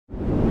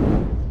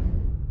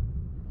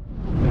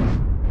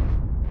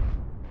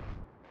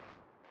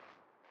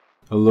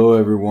Hello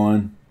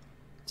everyone.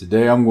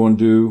 Today I'm going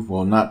to do,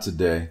 well not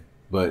today,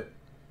 but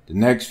the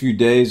next few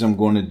days I'm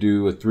going to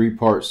do a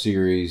 3-part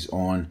series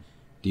on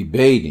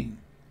debating.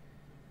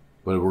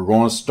 But we're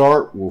going to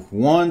start with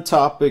one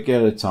topic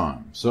at a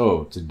time.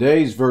 So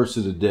today's verse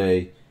of the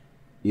day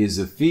is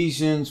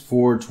Ephesians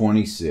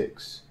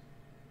 4:26.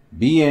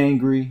 Be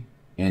angry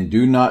and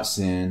do not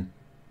sin.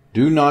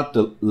 Do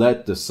not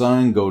let the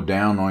sun go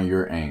down on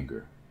your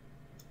anger.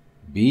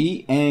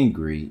 Be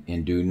angry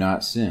and do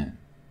not sin.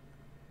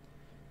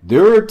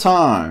 There are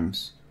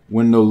times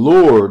when the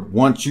Lord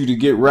wants you to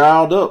get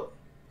riled up.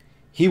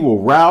 He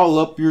will rile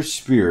up your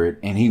spirit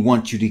and he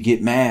wants you to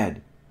get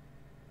mad.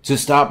 To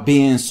stop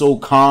being so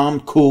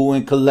calm, cool,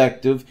 and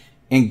collective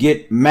and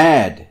get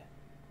mad.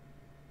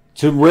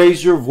 To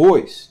raise your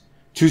voice.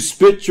 To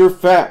spit your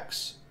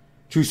facts.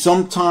 To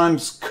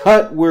sometimes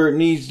cut where it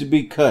needs to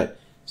be cut.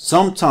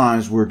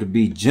 Sometimes we're to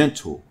be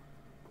gentle.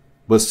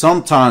 But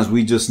sometimes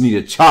we just need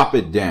to chop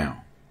it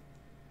down.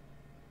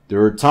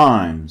 There are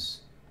times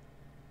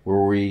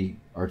where we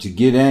are to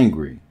get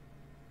angry,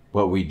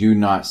 but we do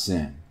not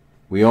sin.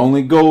 We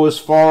only go as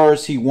far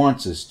as he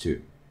wants us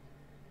to.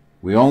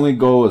 We only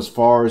go as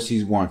far as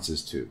he wants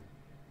us to.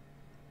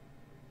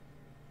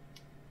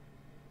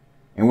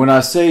 And when I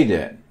say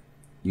that,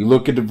 you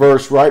look at the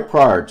verse right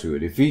prior to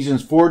it,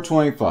 Ephesians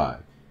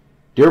 4:25.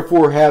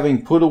 Therefore,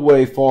 having put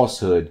away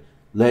falsehood,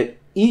 let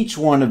each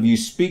one of you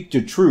speak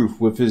the truth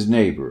with his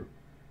neighbor,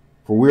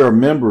 for we are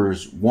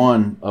members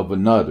one of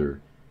another.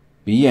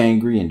 Be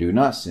angry and do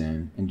not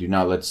sin, and do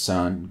not let the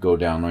sun go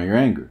down on your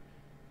anger.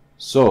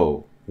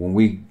 So,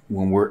 when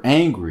we're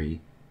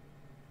angry,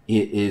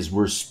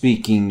 we're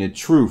speaking the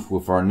truth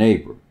with our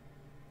neighbor.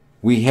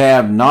 We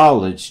have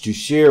knowledge to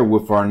share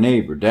with our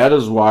neighbor. That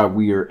is why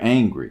we are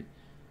angry.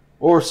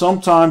 Or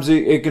sometimes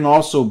it can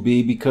also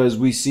be because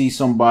we see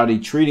somebody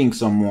treating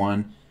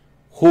someone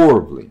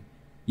horribly.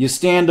 You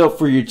stand up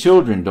for your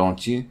children,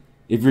 don't you?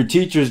 If your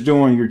teacher's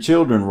doing your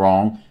children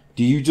wrong,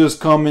 do you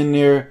just come in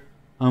there,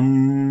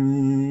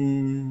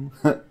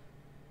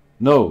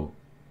 No.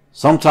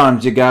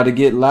 Sometimes you got to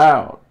get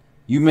loud.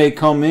 You may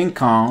come in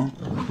calm,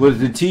 but if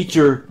the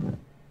teacher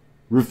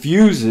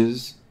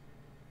refuses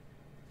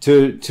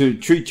to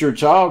treat your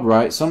child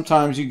right,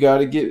 sometimes you got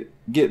to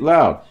get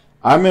loud.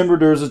 I remember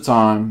there was a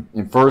time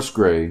in first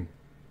grade,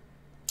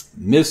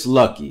 Miss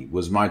Lucky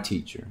was my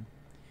teacher.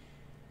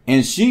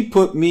 And she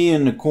put me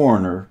in the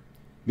corner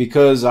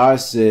because I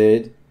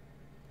said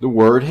the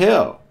word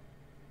hell.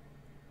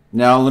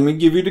 Now, let me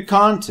give you the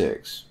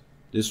context.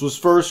 This was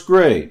first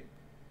grade.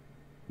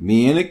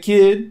 Me and a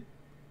kid,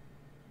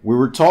 we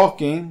were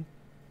talking,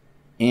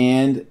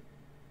 and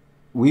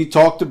we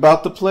talked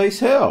about the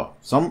place hell.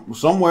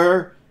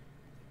 Somewhere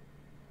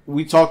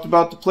we talked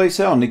about the place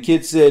hell. And the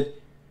kid said,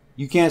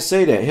 you can't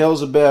say that.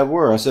 Hell's a bad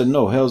word. I said,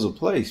 no, hell's a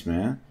place,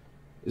 man.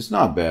 It's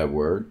not a bad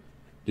word.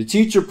 The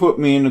teacher put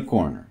me in the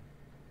corner.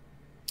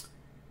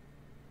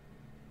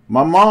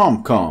 My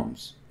mom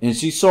comes, and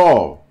she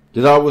saw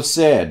that I was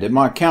sad, that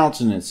my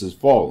countenance has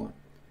fallen.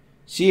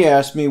 She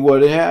asked me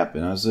what had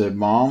happened. I said,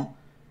 Mom,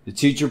 the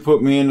teacher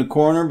put me in the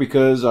corner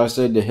because I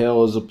said the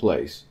hell is a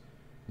place.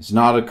 It's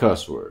not a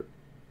cuss word.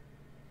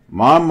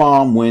 My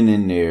mom went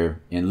in there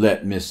and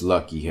let Miss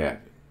Lucky have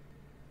it.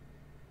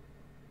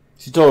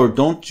 She told her,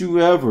 don't you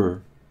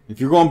ever,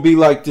 if you're going to be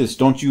like this,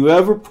 don't you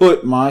ever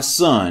put my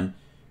son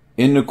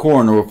in the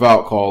corner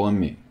without calling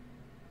me.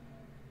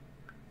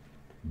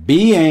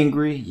 Be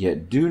angry,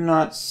 yet do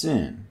not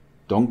sin.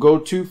 Don't go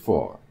too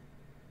far.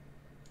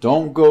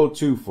 Don't go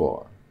too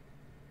far.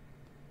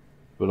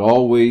 But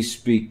always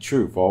speak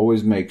truth.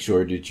 Always make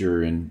sure that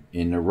you're in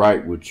the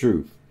right with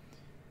truth.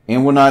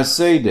 And when I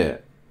say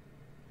that,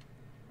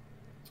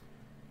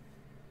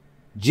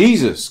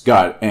 Jesus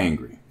got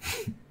angry.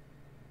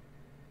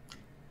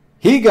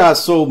 He got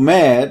so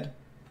mad.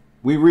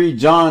 We read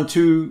John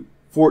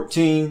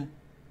 2:14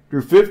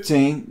 through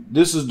 15.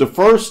 This is the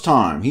first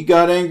time he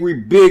got angry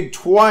big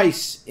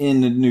twice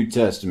in the New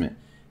Testament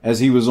as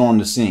he was on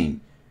the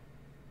scene.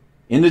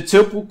 In the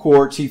temple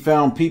courts, he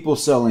found people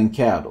selling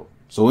cattle.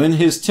 So in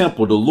his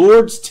temple, the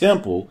Lord's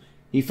temple,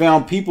 he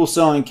found people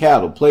selling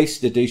cattle, place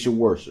that they should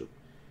worship.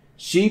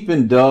 Sheep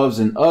and doves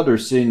and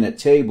others sitting at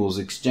tables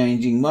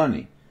exchanging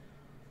money.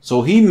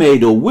 So he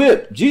made a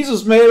whip.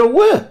 Jesus made a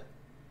whip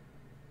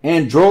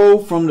and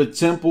drove from the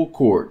temple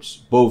courts,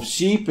 both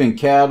sheep and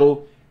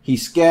cattle. He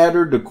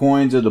scattered the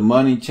coins of the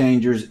money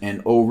changers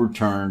and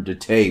overturned the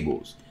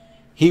tables.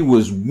 He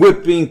was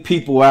whipping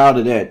people out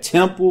of that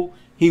temple.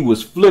 He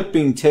was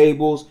flipping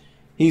tables.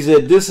 He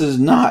said, this is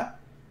not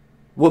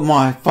what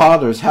my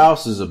Father's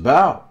house is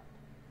about.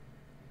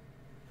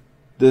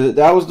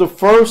 That was the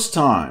first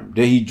time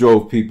that he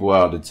drove people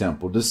out of the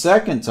temple. The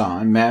second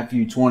time,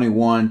 Matthew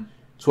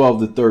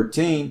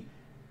 21:12-13,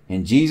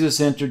 and Jesus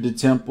entered the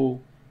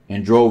temple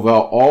and drove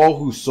out all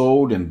who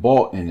sold and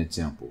bought in the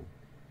temple.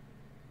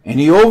 And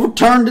he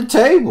overturned the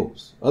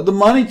tables of the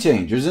money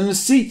changers and the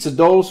seats of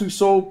those who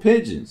sold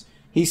pigeons.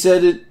 He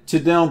said it to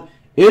them,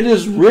 it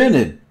is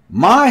written,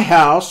 my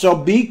house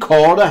shall be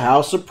called a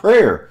house of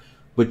prayer,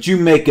 but you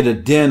make it a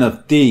den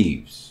of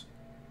thieves.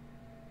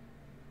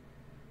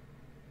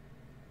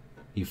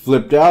 He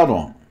flipped out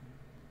on them.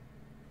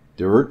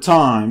 There are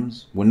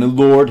times when the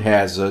Lord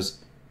has us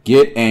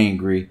get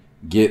angry,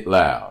 get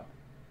loud.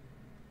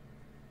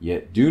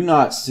 Yet do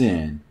not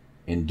sin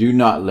and do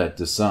not let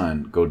the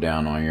sun go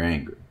down on your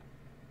anger.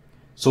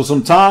 So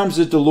sometimes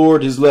that the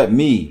Lord has let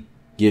me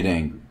get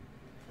angry.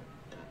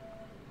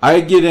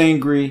 I get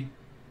angry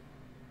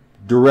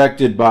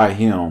directed by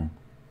Him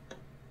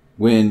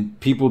when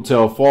people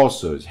tell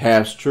falsehoods,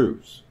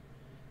 half-truths.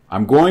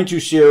 I'm going to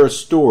share a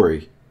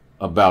story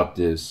about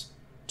this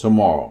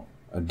tomorrow.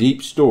 A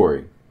deep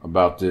story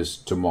about this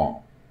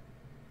tomorrow.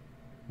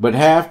 But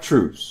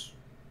half-truths.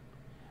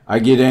 I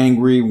get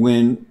angry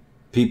when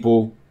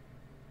people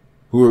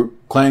who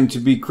claim to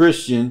be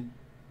Christian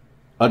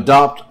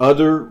adopt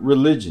other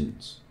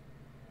religions.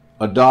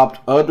 Adopt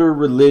other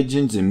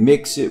religions and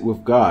mix it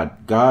with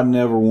God. God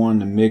never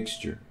wanted a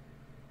mixture.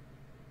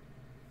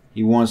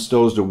 He wants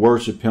those to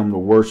worship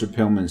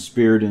Him in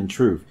spirit and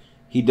truth.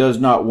 He does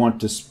not want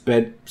the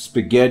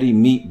spaghetti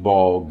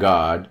meatball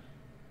God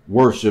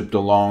worshipped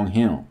along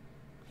Him.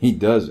 He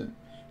doesn't.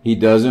 He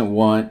doesn't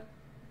want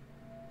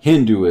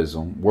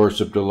Hinduism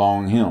worshipped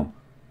along Him,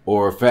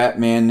 or a fat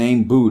man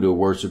named Buddha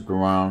worshipped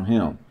around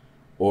Him,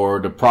 or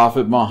the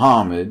Prophet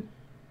Muhammad,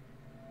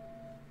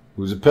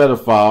 who's a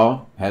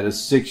pedophile, had a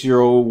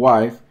 6-year-old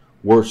wife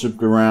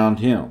worshipped around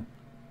him.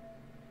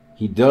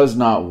 He does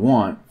not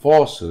want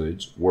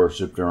falsehoods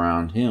worshipped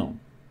around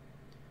Him.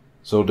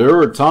 So there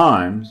are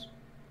times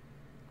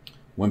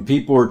when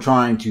people are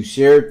trying to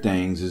share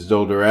things as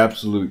though they're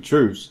absolute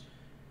truths,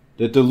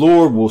 that the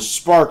Lord will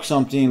spark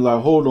something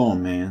like, hold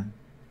on, man.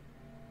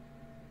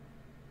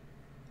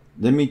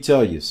 Let me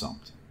tell you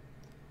something.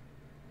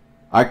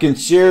 I can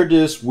share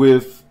this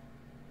with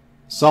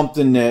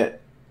something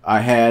that I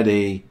had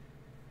a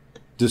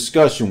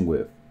discussion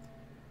with.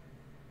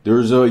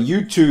 There's a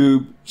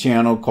YouTube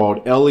channel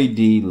called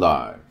LED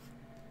Live.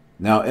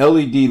 Now,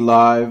 LED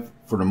Live,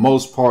 for the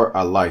most part,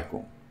 I like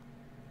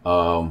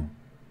them.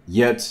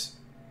 Yet,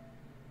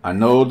 I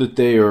know that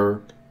they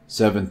are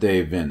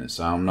Seventh-day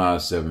Adventists. I'm not a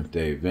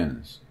Seventh-day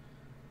Adventist.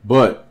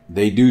 But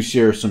they do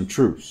share some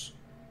truths.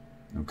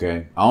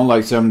 Okay? I don't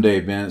like Seventh-day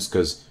Adventists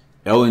because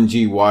Ellen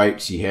G.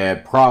 White, she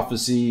had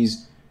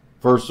prophecies.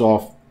 First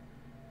off,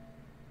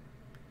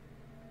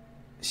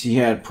 she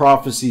had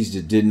prophecies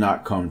that did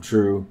not come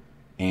true.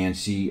 And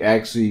she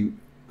actually,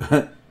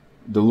 the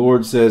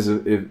Lord says,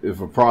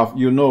 if a prophet,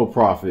 you know a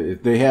prophet,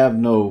 if they have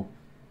no,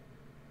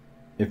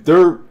 if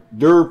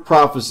their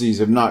prophecies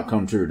have not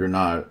come true, they're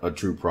not a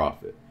true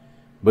prophet.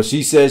 But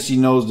she says she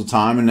knows the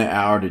time and the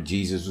hour that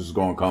Jesus was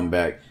going to come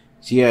back.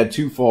 She had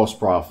 2 false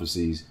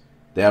prophecies.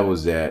 That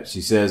was that.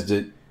 She says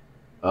that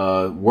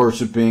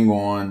worshiping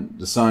on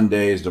the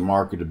Sunday is the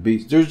mark of the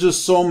beast. There's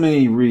just so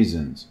many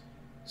reasons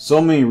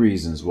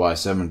why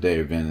Seventh-day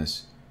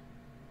Adventists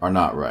are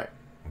not right.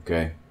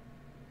 Okay?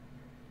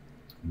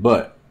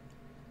 But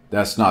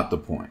that's not the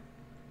point.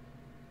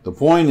 The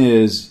point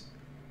is,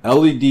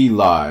 LED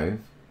Live,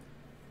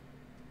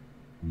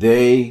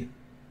 they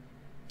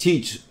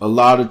teach a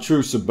lot of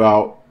truths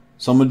about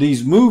some of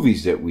these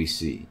movies that we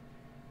see.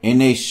 And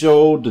they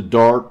show the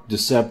dark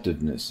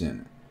deceptiveness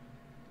in it.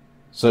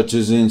 Such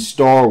as in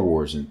Star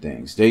Wars and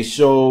things. They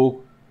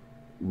show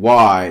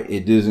why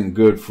it isn't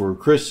good for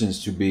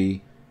Christians to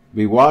be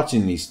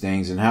watching these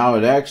things, and how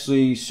it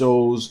actually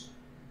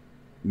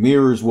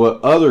mirrors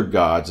what other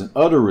gods and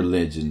other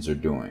religions are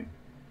doing.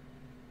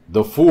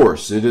 The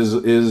Force, it is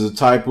a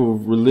type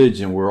of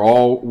religion where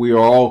we are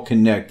all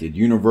connected.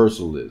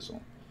 Universalism.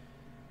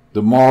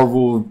 The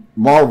Marvel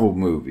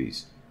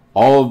movies,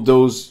 all of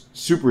those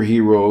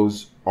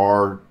superheroes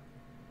are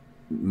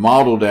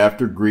modeled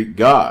after Greek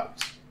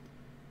gods.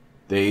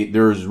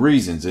 There's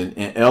reasons,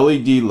 and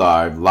LED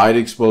Live, Light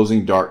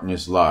Exposing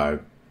Darkness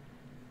Live,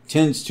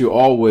 tends to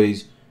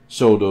always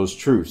show those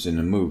truths in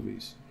the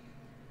movies.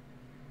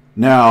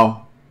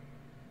 Now,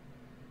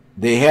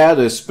 they had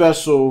a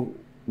special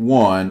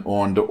one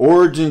on the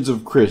origins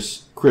of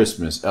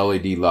Christmas,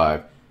 LED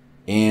Live,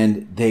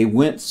 and they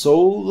went so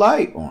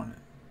light on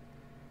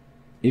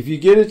it. If you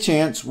get a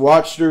chance,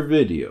 watch their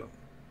video,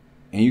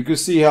 and you can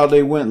see how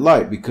they went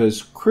light,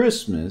 because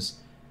Christmas,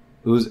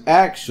 it was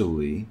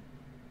actually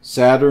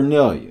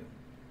Saturnalia.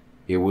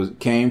 It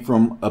came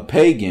from a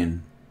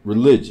pagan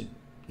religion.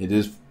 It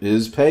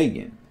is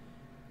pagan.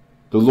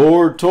 The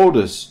Lord told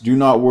us, do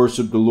not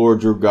worship the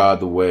Lord your God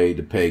the way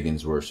the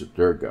pagans worship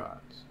their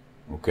gods.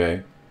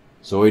 Okay?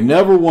 So He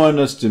never wanted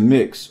us to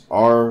mix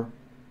our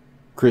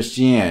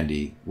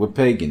Christianity with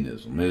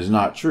paganism. It is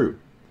not true.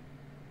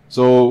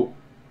 So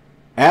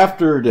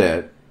after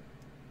that,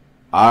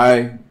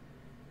 I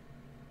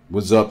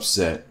was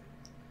upset,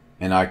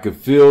 and I could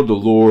feel the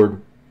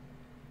Lord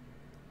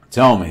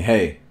tell me,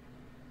 hey,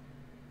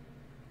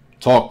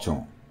 talk to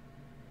him.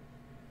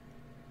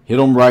 Hit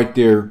him right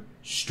there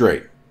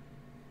straight.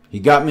 He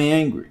got me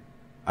angry.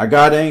 I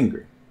got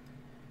angry.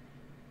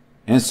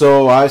 And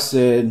so I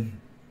said,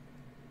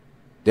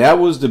 that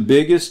was the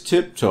biggest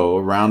tiptoe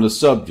around the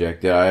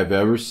subject that I have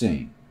ever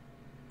seen.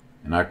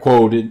 And I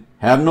quoted,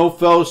 have no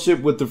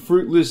fellowship with the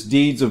fruitless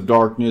deeds of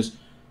darkness,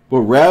 but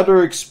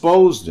rather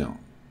expose them.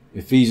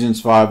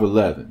 Ephesians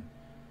 5:11.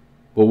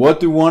 But what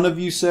do one of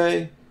you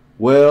say?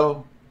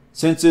 Well,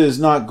 since it is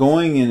not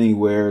going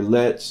anywhere,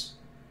 let's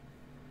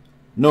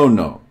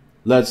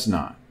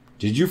not.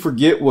 Did you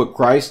forget what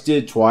Christ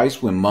did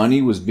twice when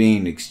money was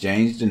being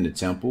exchanged in the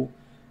temple?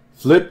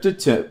 Flipped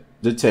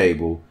the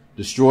table,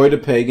 destroyed the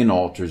pagan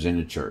altars in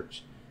the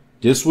church.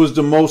 This was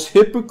the most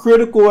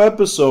hypocritical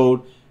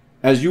episode,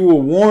 as you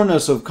will warn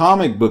us of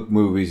comic book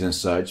movies and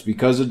such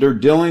because of their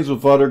dealings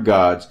with other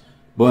gods,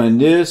 but in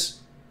this,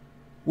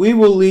 we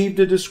will leave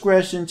the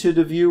discretion to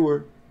the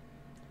viewer.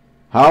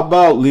 How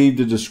about leave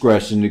the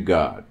discretion to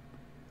God?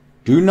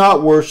 Do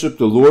not worship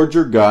the Lord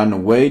your God in the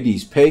way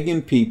these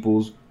pagan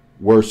peoples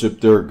worship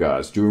their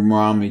gods.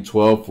 Deuteronomy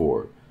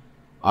 12:4.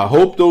 I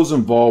hope those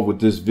involved with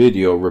this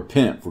video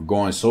repent for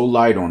going so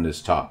light on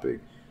this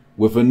topic,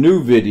 with a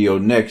new video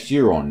next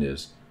year on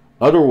this.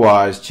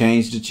 Otherwise,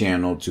 change the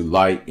channel to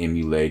Light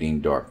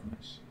Emulating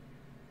Darkness.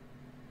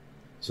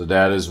 So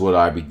that is what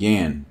I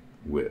began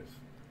with.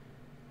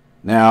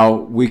 Now,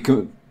 we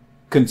could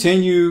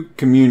continue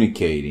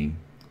communicating,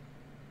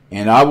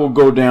 and I will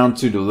go down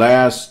to the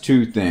last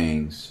two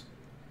things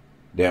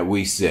that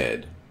we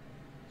said.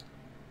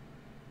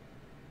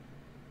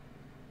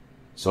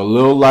 So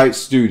Little Light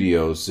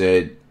Studio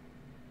said,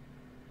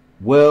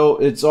 well,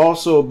 it's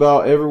also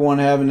about everyone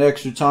having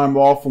extra time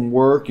off from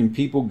work and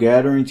people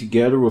gathering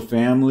together with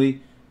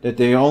family that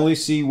they only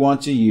see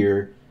once a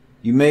year.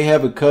 You may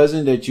have a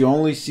cousin that you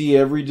only see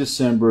every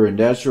December, and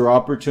that's your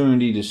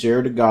opportunity to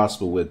share the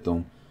gospel with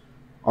them.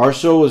 Our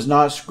show is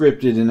not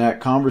scripted, and that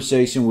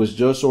conversation was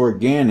just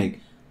organic,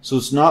 so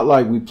it's not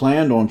like we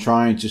planned on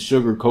trying to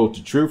sugarcoat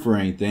the truth or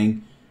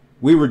anything.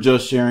 We were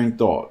just sharing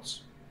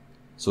thoughts.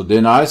 So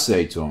then I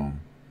say to him,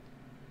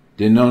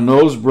 then on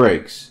those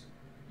breaks,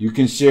 you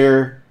can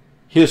share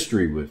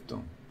history with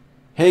them.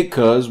 Hey,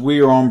 cuz, we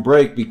are on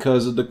break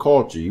because of the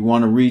culture. You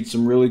want to read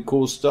some really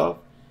cool stuff?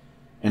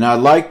 And I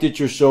like that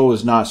your show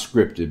is not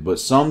scripted, but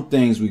some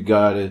things we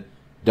gotta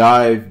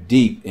dive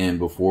deep in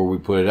before we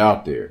put it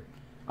out there.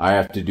 I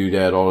have to do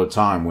that all the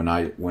time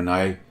when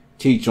I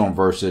teach on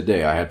verse a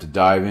day. I have to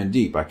dive in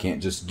deep. I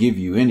can't just give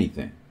you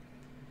anything.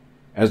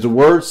 As the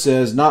word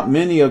says, not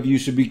many of you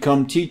should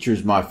become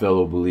teachers, my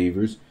fellow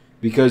believers,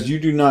 because you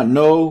do not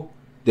know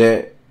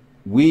that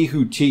we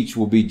who teach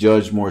will be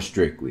judged more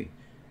strictly.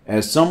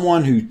 As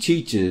someone who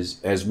teaches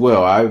as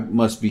well, I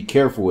must be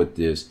careful with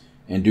this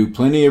and do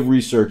plenty of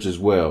research as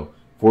well.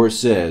 For it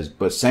says,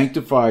 but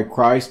sanctify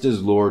Christ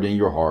as Lord in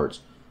your hearts,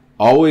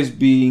 always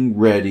being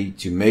ready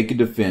to make a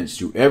defense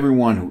to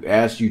everyone who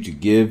asks you to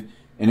give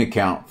an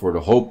account for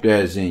the hope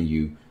that is in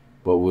you,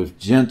 but with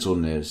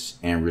gentleness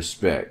and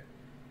respect.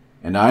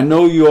 And I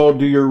know you all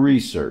do your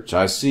research.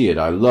 I see it.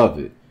 I love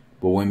it.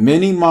 But when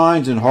many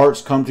minds and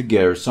hearts come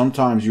together,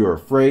 sometimes you are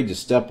afraid to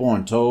step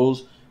on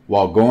toes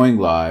while going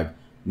live.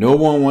 No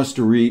one wants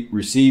to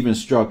receive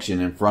instruction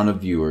in front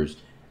of viewers,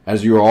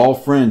 as you are all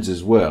friends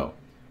as well.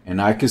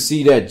 And I can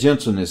see that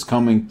gentleness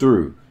coming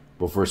through.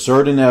 But for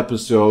certain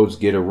episodes,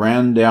 get a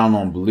rundown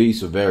on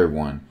beliefs of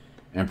everyone,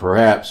 and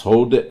perhaps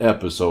hold the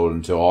episode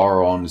until all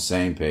are on the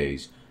same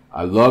page.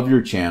 I love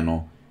your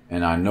channel,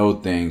 and I know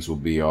things will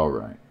be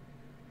alright.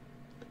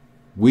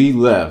 We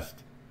left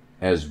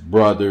as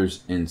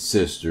brothers and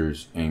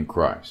sisters in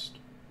Christ.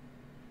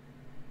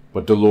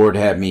 But the Lord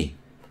had me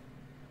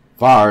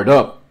fired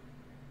up.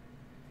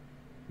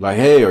 Like,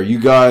 hey, are you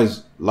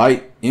guys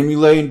light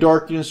emulating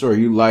darkness, or are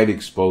you light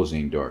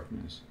exposing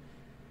darkness?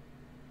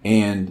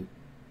 And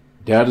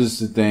that is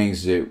the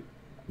things that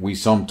we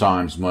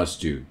sometimes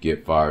must do,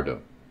 get fired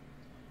up.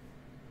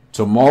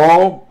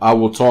 Tomorrow, I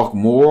will talk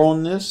more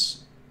on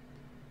this,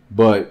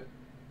 but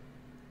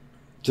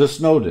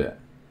just know that.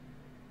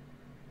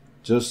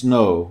 Just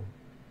know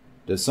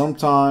that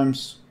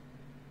sometimes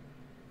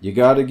you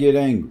got to get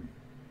angry.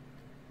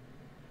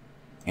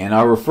 And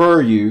I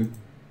refer you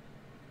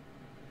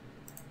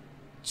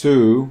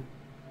to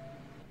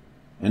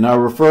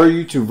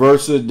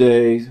verse a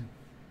day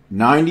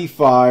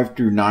 95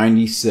 through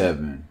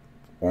 97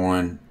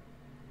 on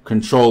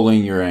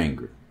controlling your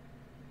anger.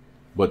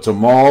 But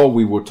tomorrow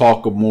we will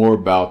talk more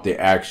about the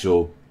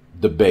actual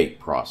debate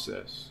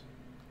process.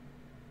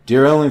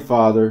 Dear Heavenly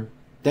Father,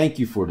 thank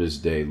you for this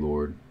day,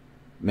 Lord.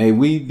 May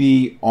we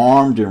be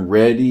armed and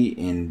ready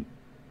and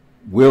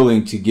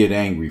willing to get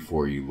angry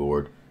for you,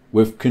 Lord,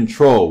 with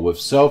control, with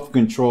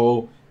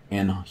self-control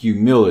and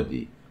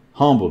humility,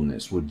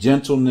 humbleness, with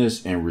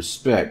gentleness and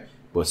respect.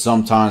 But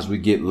sometimes we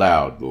get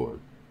loud,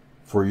 Lord,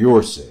 for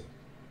your sake.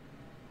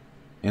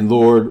 And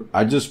Lord,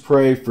 I just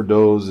pray for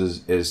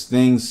those as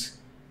things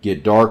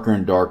get darker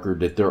and darker,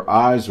 that their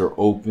eyes are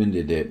opened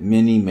and that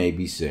many may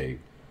be saved.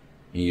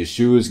 In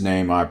Yeshua's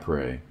name I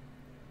pray.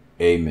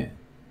 Amen.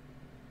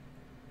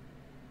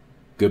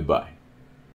 Goodbye.